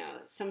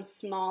some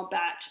small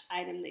batch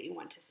item that you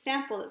want to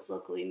sample that's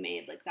locally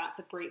made, like that's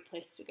a great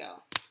place to go.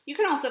 You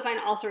can also find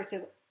all sorts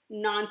of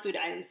non-food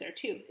items there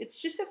too.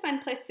 It's just a fun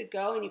place to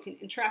go, and you can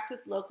interact with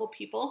local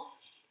people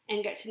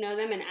and get to know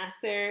them and ask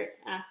their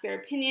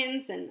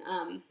opinions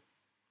and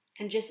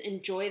just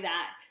enjoy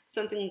that,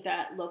 something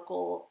that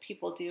local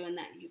people do and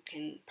that you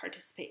can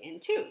participate in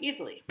too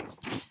easily.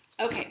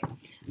 Okay,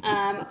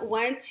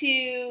 want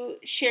to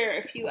share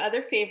a few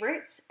other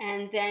favorites,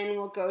 and then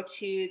we'll go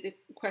to the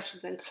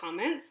questions and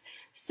comments.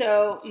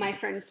 So my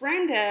friend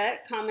Brenda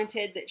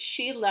commented that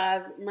she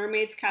loved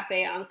Mermaid's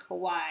Cafe on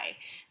Kauai,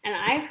 and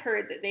I've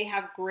heard that they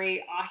have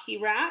great ahi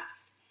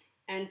wraps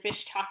and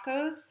fish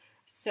tacos.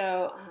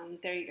 So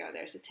there you go.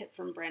 There's a tip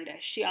from Brenda.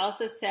 She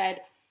also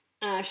said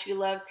she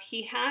loves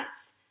he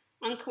hats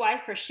on Kauai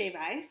for shave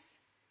ice.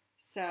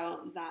 So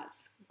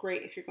that's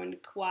great if you're going to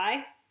Kauai.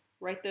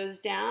 Write those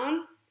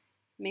down.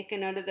 Make a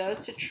note of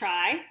those to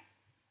try.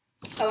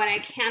 Oh, and I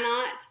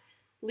cannot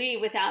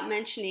leave without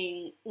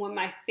mentioning one of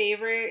my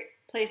favorite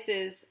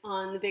places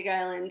on the Big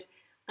Island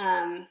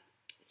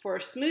for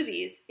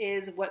smoothies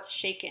is What's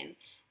Shaken.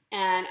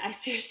 And I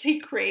seriously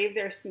crave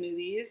their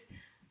smoothies.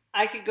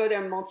 I could go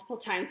there multiple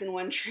times in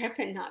one trip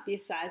and not be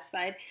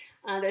satisfied.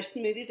 Their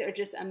smoothies are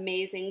just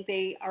amazing.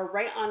 They are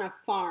right on a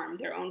farm,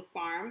 their own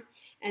farm.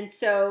 And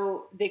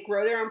so they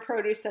grow their own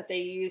produce that they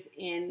use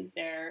in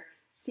their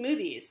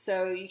smoothies,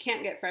 so you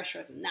can't get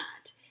fresher than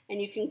that.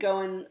 And you can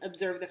go and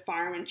observe the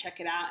farm and check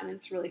it out, and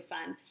it's really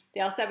fun.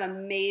 They also have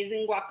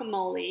amazing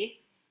guacamole,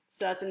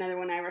 so that's another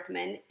one I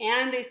recommend.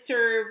 And they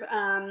serve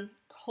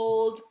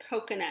cold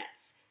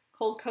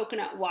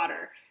coconut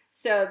water.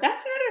 So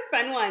that's another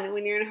fun one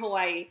when you're in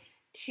Hawaii,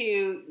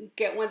 to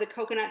get one of the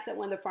coconuts at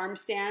one of the farm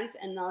stands,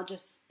 and they'll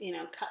just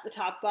cut the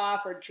top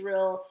off or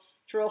drill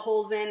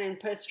holes in and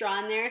put a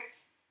straw in there.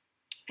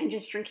 And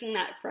just drinking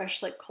that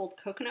fresh, cold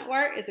coconut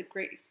water is a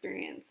great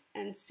experience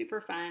and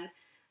super fun.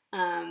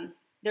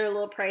 They're a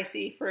little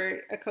pricey for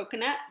a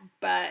coconut,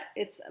 but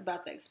it's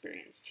about the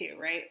experience too,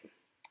 right?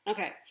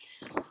 Okay.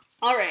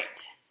 All right.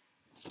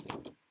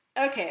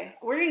 Okay,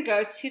 we're going to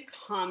go to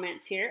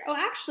comments here. Oh,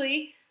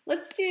 actually,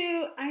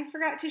 I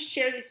forgot to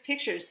share these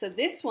pictures. So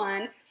this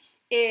one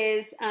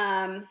is,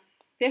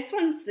 this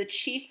one's the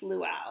Chief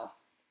Luau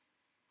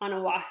on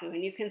Oahu,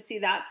 and you can see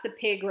that's the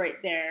pig right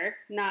there,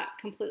 not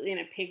completely in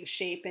a pig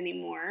shape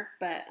anymore,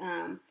 but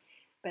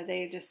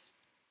they just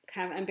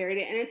kind of unburied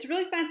it, and it's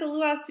really fun at the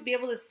luau's to be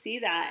able to see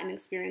that and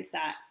experience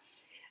that.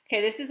 Okay,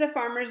 this is a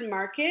farmer's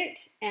market,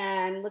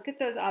 and look at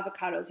those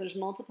avocados. There's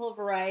multiple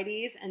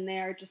varieties, and they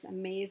are just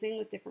amazing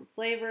with different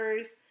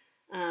flavors,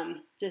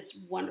 just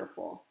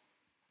wonderful.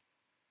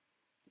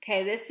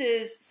 Okay, this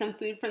is some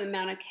food from the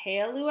Mauna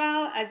Kea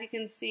luau. As you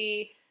can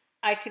see,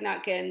 I could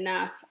not get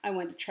enough. I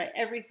wanted to try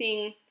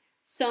everything.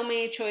 So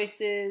many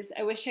choices.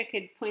 I wish I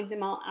could point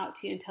them all out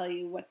to you and tell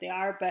you what they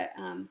are. But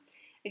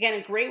again,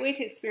 a great way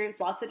to experience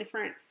lots of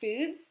different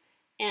foods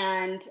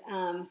and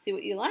see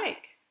what you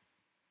like.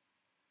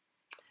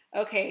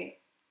 Okay,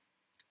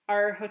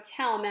 our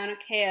hotel, Mauna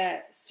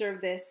Kea,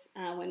 served this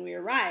when we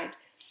arrived.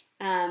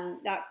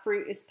 That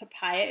fruit is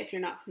papaya, if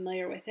you're not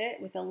familiar with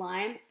it, with a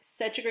lime.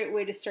 Such a great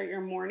way to start your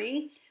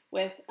morning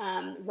with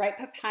ripe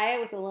papaya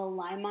with a little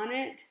lime on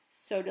it.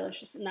 So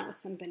delicious. And that was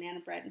some banana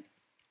bread.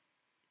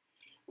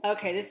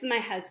 Okay, this is my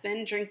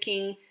husband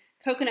drinking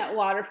coconut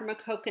water from a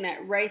coconut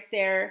right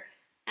there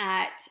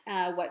at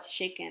What's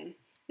Shaken.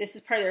 This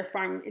is part of their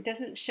farm. It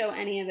doesn't show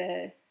any of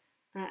the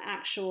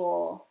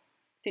actual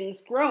things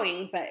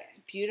growing, but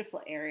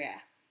beautiful area.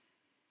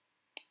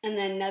 And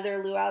then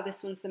another luau.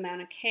 This one's the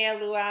Mauna Kea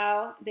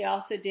luau. They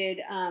also did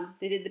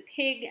the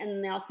pig,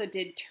 and they also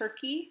did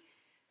turkey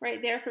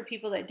right there for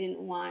people that didn't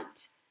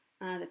want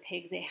the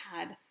pig. They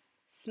had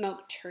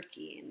smoked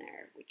turkey in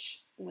there,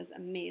 which was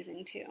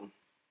amazing too.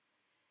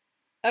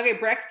 Okay,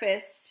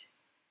 breakfast.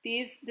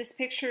 This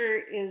picture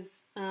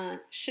is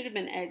should have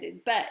been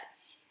edited, but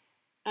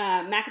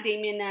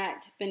macadamia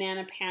nut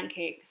banana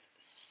pancakes,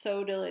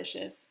 so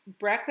delicious.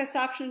 Breakfast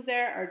options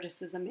there are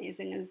just as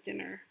amazing as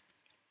dinner.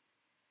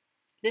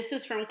 This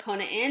was from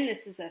Kona Inn.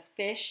 This is a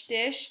fish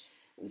dish.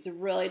 It was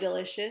really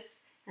delicious.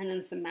 And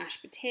then some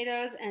mashed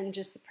potatoes, and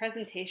just the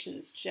presentation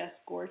is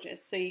just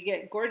gorgeous. So you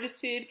get gorgeous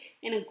food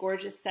in a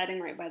gorgeous setting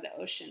right by the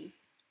ocean.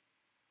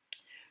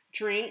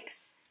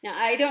 Drinks. Now,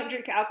 I don't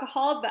drink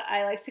alcohol, but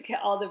I like to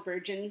get all the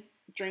virgin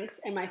drinks.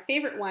 And my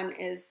favorite one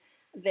is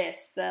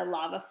this, the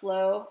lava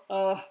flow.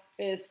 Oh,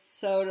 it is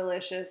so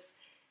delicious.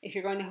 If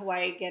you're going to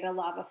Hawaii, get a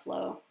lava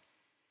flow.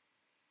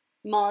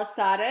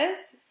 Malasadas.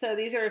 So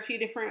these are a few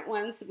different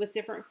ones with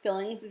different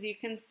fillings, as you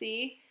can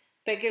see.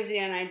 But it gives you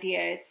an idea.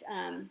 It's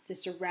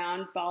just a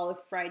round ball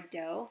of fried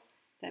dough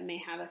that may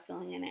have a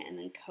filling in it and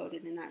then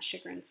coated in that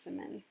sugar and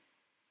cinnamon.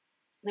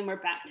 Then we're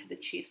back to the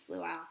Chief's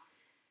Luau.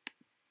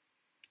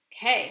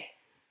 Okay,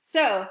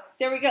 so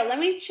there we go. Let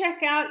me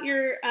check out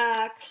your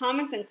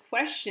comments and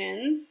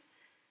questions.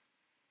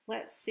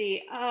 Let's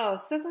see. Oh,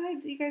 so glad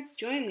you guys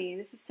joined me.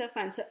 This is so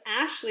fun. So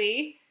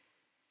Ashley,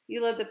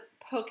 you love the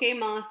poke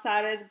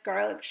malasadas,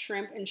 garlic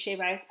shrimp, and shave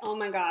ice. Oh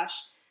my gosh.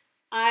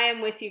 I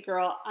am with you,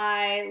 girl.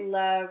 I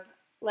love,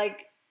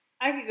 like,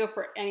 I could go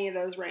for any of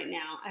those right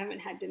now. I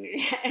haven't had dinner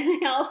yet,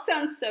 and they all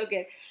sound so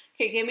good.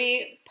 Okay, give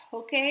me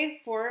poke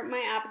for my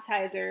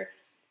appetizer,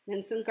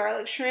 then some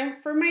garlic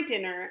shrimp for my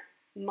dinner,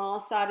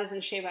 malasadas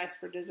and shave ice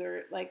for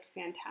dessert. Like,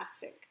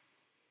 fantastic.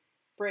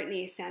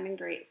 Brittany, sounding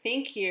great.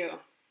 Thank you.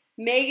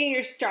 Megan,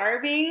 you're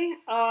starving?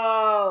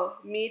 Oh,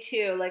 me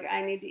too. Like,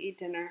 I need to eat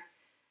dinner.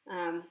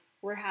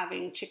 We're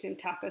having chicken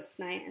tacos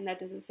tonight, and that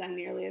doesn't sound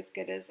nearly as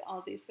good as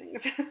all these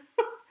things.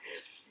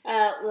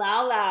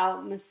 Lao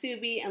Lao,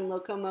 Masubi, and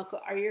Loco Moco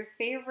are your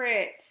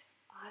favorite.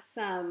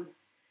 Awesome.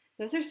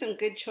 Those are some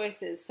good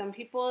choices. Some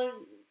people,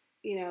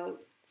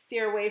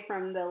 steer away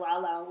from the Lao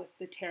Lao with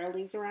the taro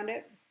leaves around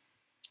it,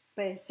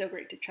 but it's so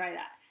great to try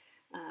that.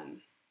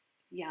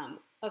 Yum.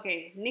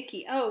 Okay,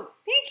 Nikki. Oh,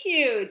 thank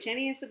you.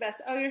 Jenny is the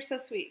best. Oh, you're so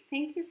sweet.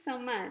 Thank you so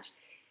much.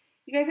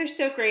 You guys are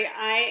so great.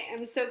 I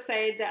am so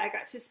excited that I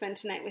got to spend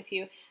tonight with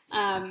you.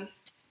 I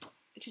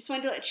just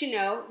wanted to let you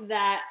know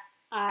that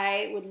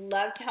I would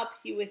love to help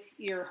you with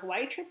your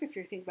Hawaii trip if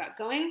you're thinking about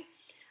going.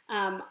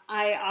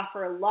 I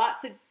offer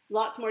lots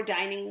more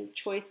dining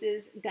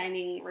choices,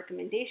 dining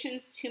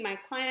recommendations to my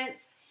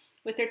clients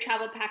with their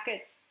travel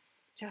packets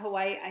to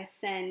Hawaii. I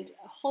send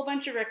a whole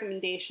bunch of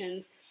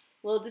recommendations,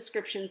 little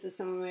descriptions of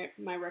some of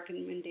my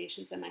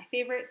recommendations and my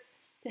favorites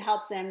to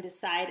help them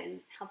decide and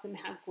help them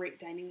have great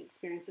dining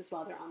experiences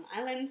while they're on the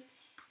islands.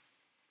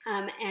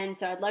 And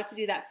so I'd love to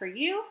do that for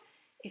you.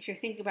 If you're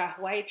thinking about a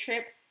Hawaii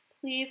trip,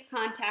 please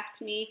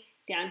contact me.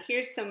 Down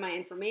here's some of my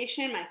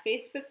information, my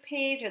Facebook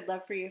page. I'd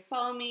love for you to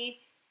follow me.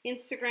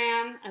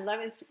 Instagram, I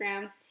love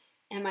Instagram,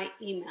 and my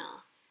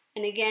email.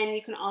 And again,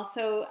 you can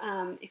also,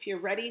 if you're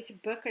ready to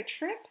book a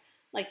trip,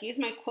 use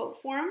my quote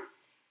form.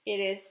 It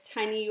is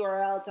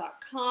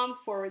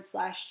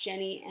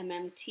tinyurl.com/Jenny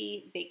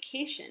MMT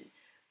vacation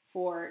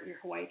for your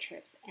Hawaii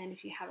trips. And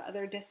if you have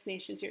other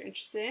destinations you're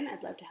interested in,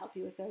 I'd love to help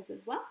you with those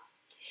as well.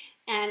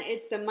 And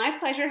it's been my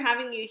pleasure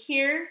having you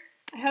here.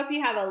 I hope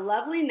you have a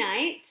lovely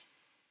night,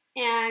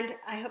 and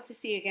I hope to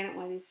see you again at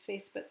one of these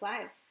Facebook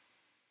Lives.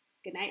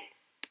 Good night.